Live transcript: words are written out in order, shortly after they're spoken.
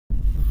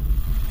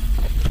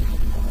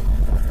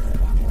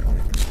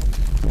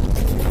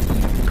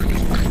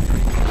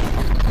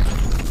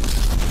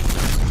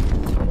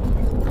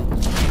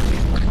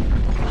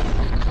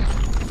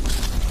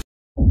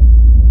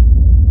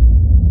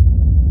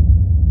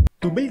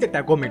To build the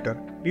tachometer,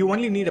 we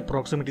only need a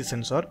proximity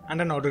sensor and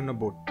an Arduino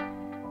board.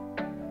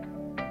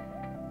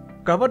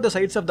 Cover the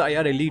sides of the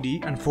IR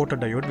LED and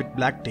photodiode with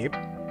black tape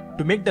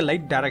to make the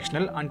light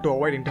directional and to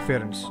avoid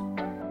interference.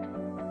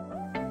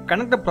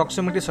 Connect the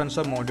proximity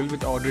sensor module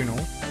with Arduino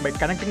by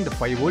connecting the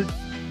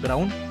 5V,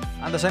 ground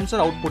and the sensor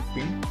output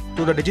pin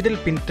to the digital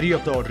pin 3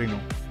 of the Arduino.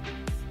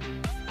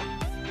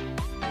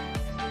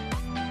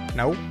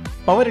 Now,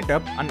 power it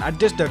up and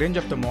adjust the range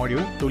of the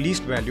module to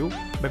least value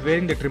by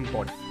wearing the trim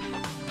pod.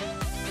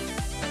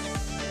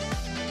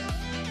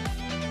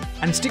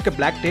 And stick a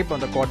black tape on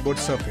the cardboard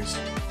surface.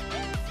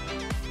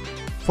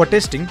 For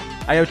testing,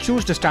 I have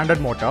chosen the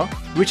standard motor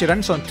which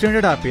runs on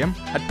 300 RPM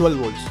at 12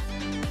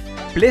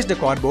 volts. Place the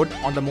cardboard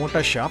on the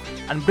motor shaft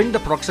and bring the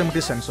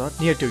proximity sensor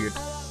near to it.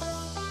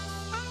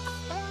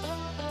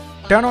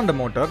 Turn on the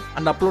motor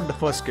and upload the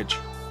first sketch.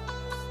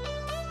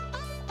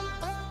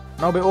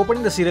 Now by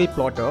opening the serial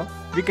plotter,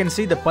 we can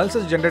see the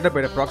pulses generated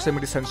by the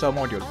proximity sensor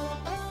module.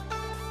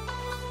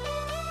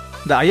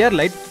 The IR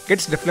light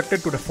gets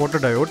reflected to the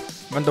photodiode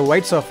when the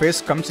white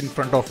surface comes in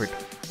front of it.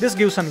 This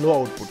gives a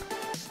low output.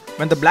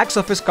 When the black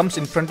surface comes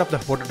in front of the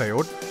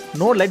photodiode,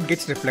 no light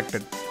gets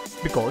reflected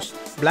because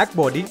black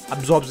body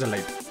absorbs the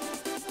light.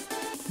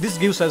 This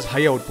gives us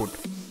high output.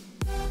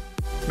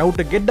 Now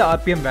to get the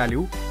RPM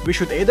value, we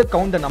should either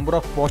count the number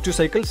of positive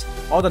cycles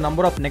or the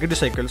number of negative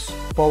cycles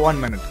for 1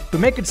 minute. To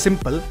make it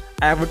simple,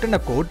 I have written a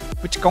code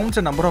which counts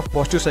the number of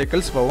positive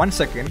cycles for 1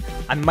 second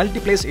and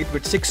multiplies it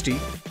with 60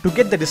 to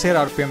get the desired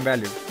RPM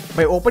value.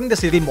 By opening the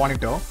serial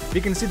monitor,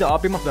 we can see the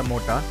RPM of the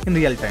motor in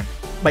real time.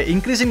 By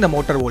increasing the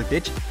motor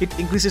voltage, it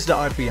increases the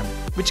RPM,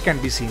 which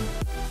can be seen.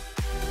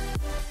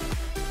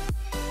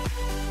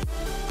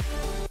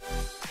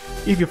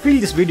 If you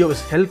feel this video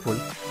is helpful,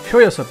 show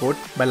your support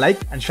by like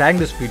and sharing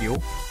this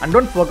video, and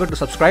don't forget to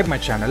subscribe my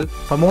channel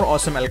for more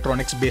awesome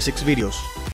electronics basics videos.